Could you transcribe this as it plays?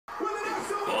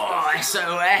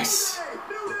SOS.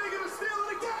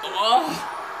 Oh.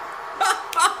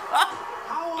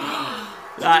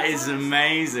 That is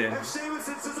amazing.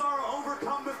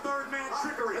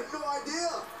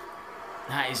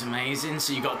 That is amazing.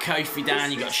 So you got Kofi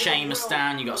down, you got Sheamus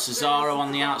down, you got Cesaro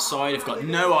on the outside. I've got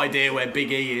no idea where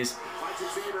Big E is.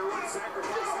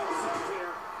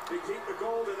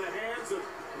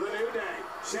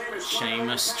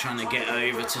 Sheamus trying to get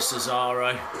over to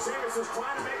Cesaro.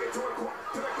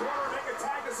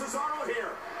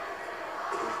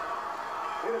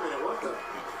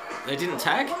 They didn't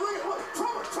tag?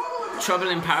 Trouble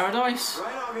in Paradise?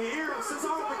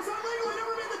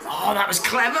 Oh, that was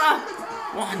clever!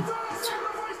 1, 2.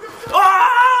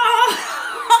 Oh!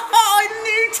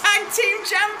 New tag team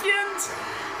champions!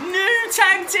 New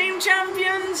tag team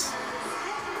champions!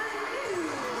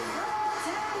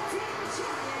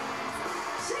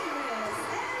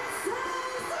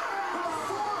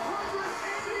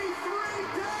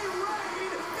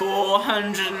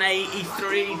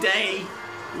 $483-day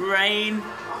reign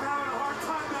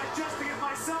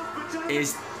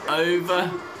is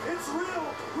over.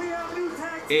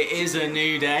 It is a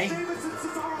new day.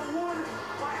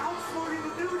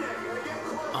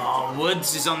 Oh,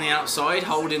 Woods is on the outside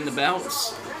holding the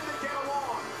belts.